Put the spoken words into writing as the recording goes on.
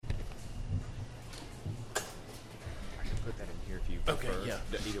Okay, first? yeah.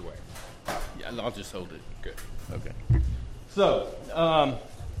 Either way. Yeah, I'll just hold it. Good. Okay. So,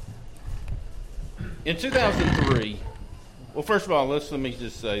 in 2003, well, first of all, let me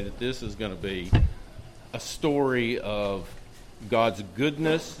just say that this is going to be a story of God's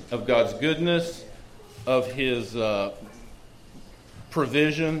goodness, of His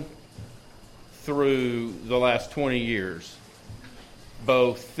provision through the last 20 years,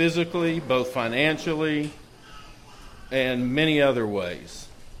 both physically, both financially, and many other ways.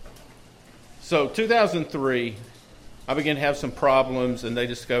 So 2003, I began to have some problems, and they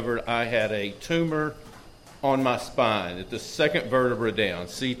discovered I had a tumor on my spine at the second vertebra down,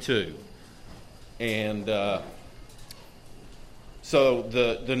 C2. And so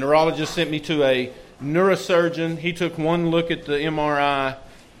the neurologist sent me to a neurosurgeon. He took one look at the MRI,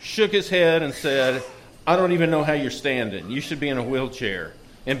 shook his head, and said, "I don't even know how you're standing. You should be in a wheelchair,"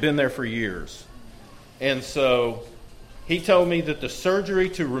 and been there for years. And so he told me that the surgery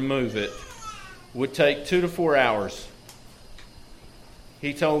to remove it would take 2 to 4 hours.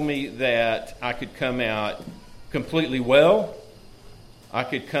 He told me that I could come out completely well. I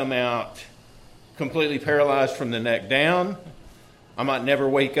could come out completely paralyzed from the neck down. I might never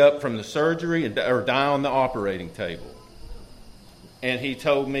wake up from the surgery or die on the operating table. And he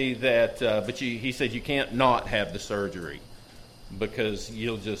told me that, he said you can't not have the surgery because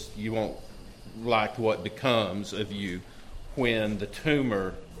you won't like what becomes of you when the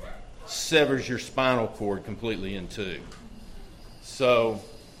tumor severs your spinal cord completely in two. So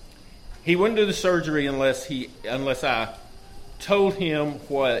he wouldn't do the surgery unless I told him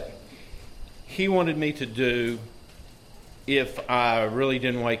what he wanted me to do if I really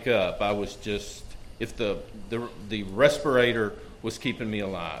didn't wake up. If the respirator was keeping me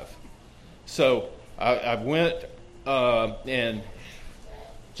alive. So I went and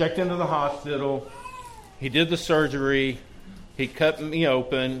checked into the hospital. He did the surgery. He cut me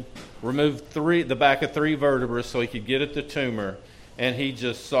open, removed the back of 3 vertebrae so he could get at the tumor, and he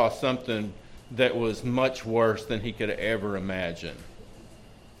just saw something that was much worse than he could ever imagine.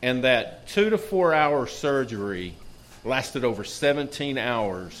 And that 2 to 4 hour surgery lasted over 17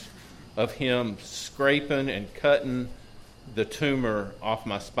 hours of him scraping and cutting the tumor off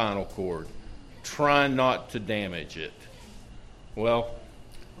my spinal cord, trying not to damage it. Well,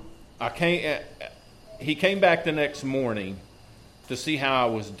 he came back the next morning to see how I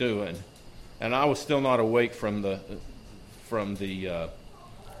was doing, and I was still not awake from the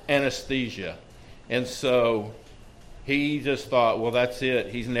anesthesia. And so he just thought, well, that's it.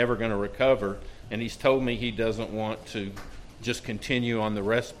 He's never going to recover. And he's told me he doesn't want to just continue on the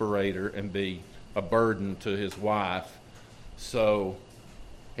respirator and be a burden to his wife. So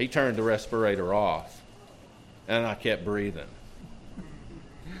he turned the respirator off, and I kept breathing.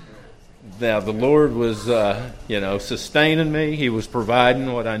 Now, the Lord was, sustaining me. He was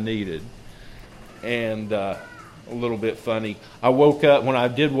providing what I needed. And a little bit funny, I woke up. When I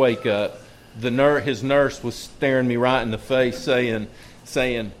did wake up, his nurse was staring me right in the face, saying,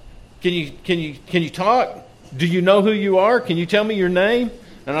 "Can you talk? Do you know who you are? Can you tell me your name?"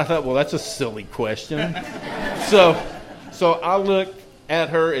 And I thought, well, that's a silly question. So I looked at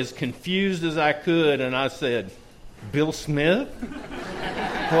her as confused as I could, and I said, "Bill Smith?"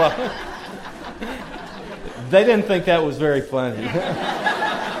 Well, they didn't think that was very funny.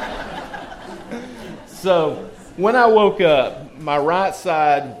 So when I woke up, my right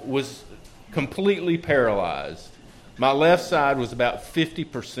side was completely paralyzed. My left side was about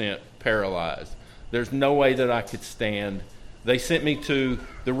 50% paralyzed. There's no way that I could stand. They sent me to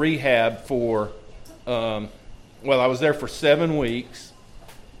the rehab for, I was there for 7 weeks,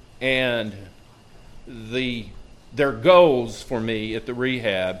 and their goals for me at the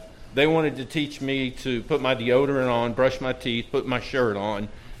rehab, they wanted to teach me to put my deodorant on, brush my teeth, put my shirt on,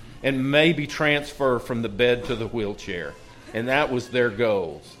 and maybe transfer from the bed to the wheelchair. And that was their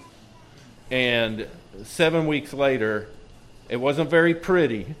goals. And 7 weeks later, it wasn't very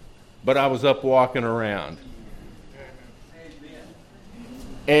pretty, but I was up walking around.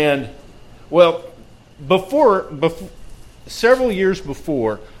 And, before several years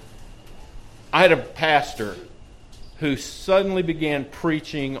before, I had a pastor who suddenly began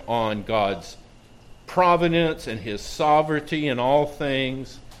preaching on God's providence and His sovereignty in all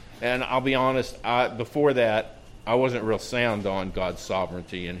things. And I'll be honest, before that, I wasn't real sound on God's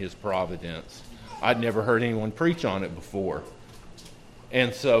sovereignty and His providence. I'd never heard anyone preach on it before.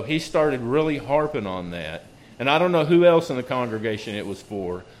 And so he started really harping on that. And I don't know who else in the congregation it was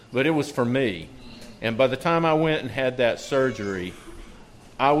for, but it was for me. And by the time I went and had that surgery,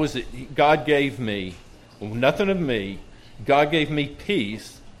 God gave me, nothing of me, God gave me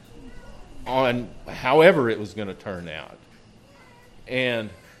peace on however it was going to turn out.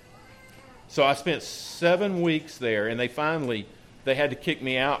 And so I spent 7 weeks there, and they had to kick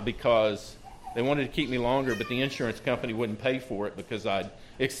me out because they wanted to keep me longer, but the insurance company wouldn't pay for it because I'd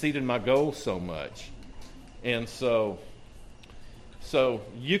exceeded my goals so much. And so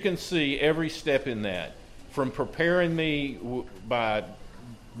you can see every step in that, from preparing me by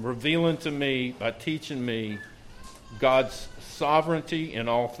revealing to me, by teaching me God's sovereignty in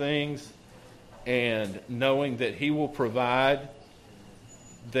all things, and knowing that He will provide,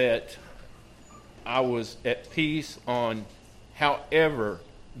 that I was at peace on however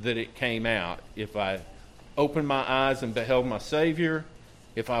that it came out. If I opened my eyes and beheld my Savior,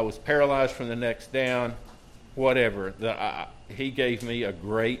 if I was paralyzed from the neck down, whatever, He gave me a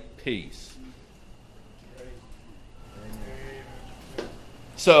great peace.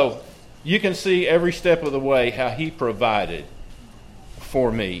 So you can see every step of the way how He provided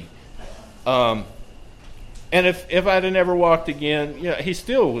for me. And if I'd have never walked again, He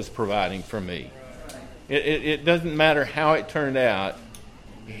still was providing for me. It doesn't matter how it turned out.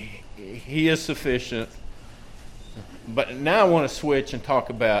 He is sufficient. But now I want to switch and talk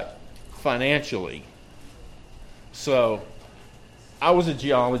about financially. So I was a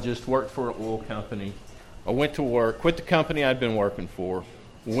geologist, worked for an oil company. I went to work, quit the company I'd been working for,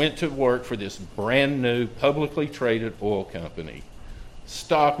 went to work for this brand new publicly traded oil company.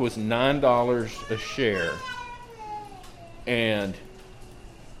 Stock was $9 a share. And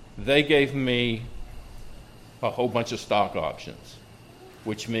they gave me a whole bunch of stock options,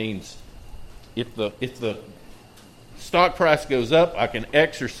 which means if the stock price goes up, I can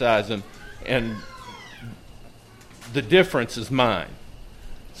exercise them, and the difference is mine.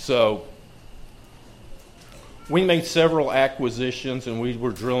 So we made several acquisitions, and we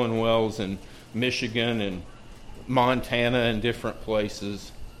were drilling wells in Michigan and Montana and different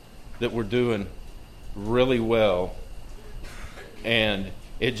places that were doing really well. And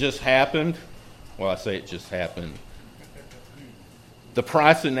it just happened. Well, I say it just happened. The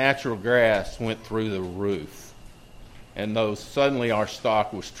price of natural gas went through the roof. And suddenly our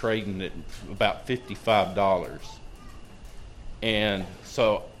stock was trading at about $55. And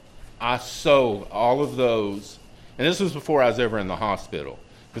so I sold all of those. And this was before I was ever in the hospital,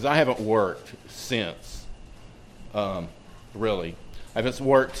 because I haven't worked since, really. I haven't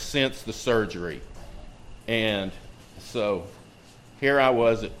worked since the surgery. And so here I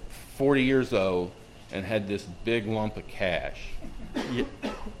was at 40 years old and had this big lump of cash.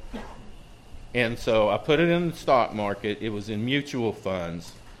 And so I put it in the stock market. It was in mutual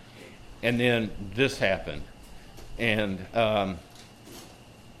funds. And then this happened. And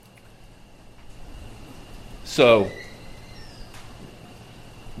so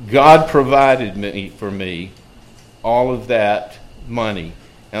God provided for me all of that money.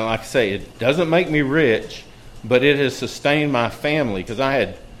 And like I say, it doesn't make me rich, but it has sustained my family, because I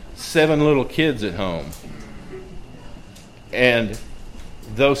had 7 little kids at home. And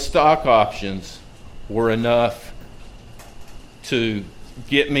those stock options were enough to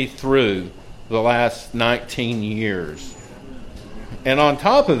get me through the last 19 years. And on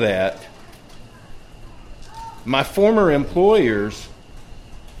top of that, my former employers,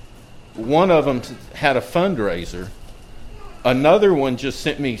 one of them had a fundraiser. Another one just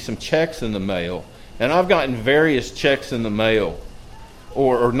sent me some checks in the mail. And I've gotten various checks in the mail,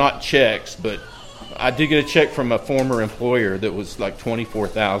 or not checks, but I did get a check from a former employer that was like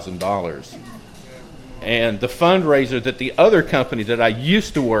 $24,000. And the fundraiser that the other company that I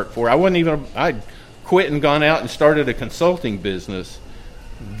used to work for, I'd quit and gone out and started a consulting business.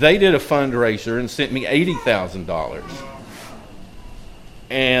 They did a fundraiser and sent me $80,000.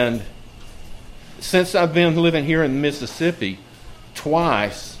 And since I've been living here in Mississippi,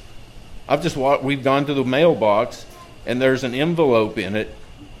 twice, we've gone to the mailbox, and there's an envelope in it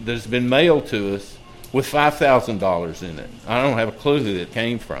that's been mailed to us with $5,000 in it. I don't have a clue who it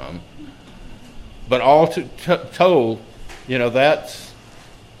came from. But all told, you can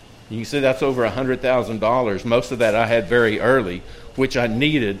see that's over $100,000. Most of that I had very early, which I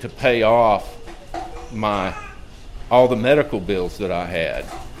needed to pay off all the medical bills that I had.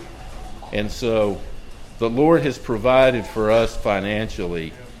 And so the Lord has provided for us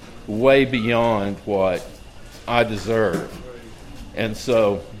financially way beyond what I deserve. And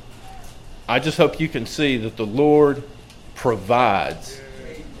so I just hope you can see that the Lord provides.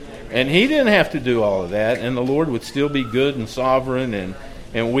 And He didn't have to do all of that, and the Lord would still be good and sovereign,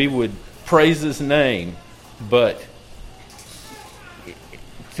 and we would praise His name. But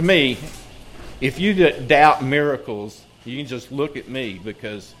to me, if you doubt miracles, you can just look at me,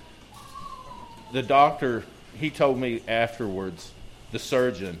 because the doctor, he told me afterwards, the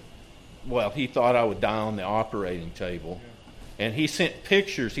surgeon, he thought I would die on the operating table. And he sent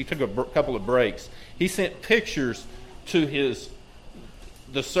pictures. He took a couple of breaks. He sent pictures to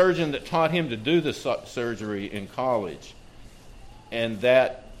the surgeon that taught him to do the surgery in college. And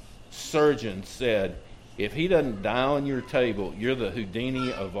that surgeon said, if he doesn't die on your table, you're the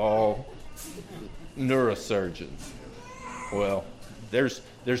Houdini of all neurosurgeons. Well, there's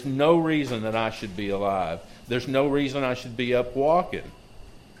no reason that I should be alive. There's no reason I should be up walking.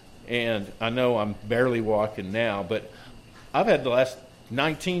 And I know I'm barely walking now, but I've had the last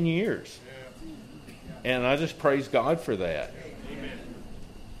 19 years. And I just praise God for that. Amen.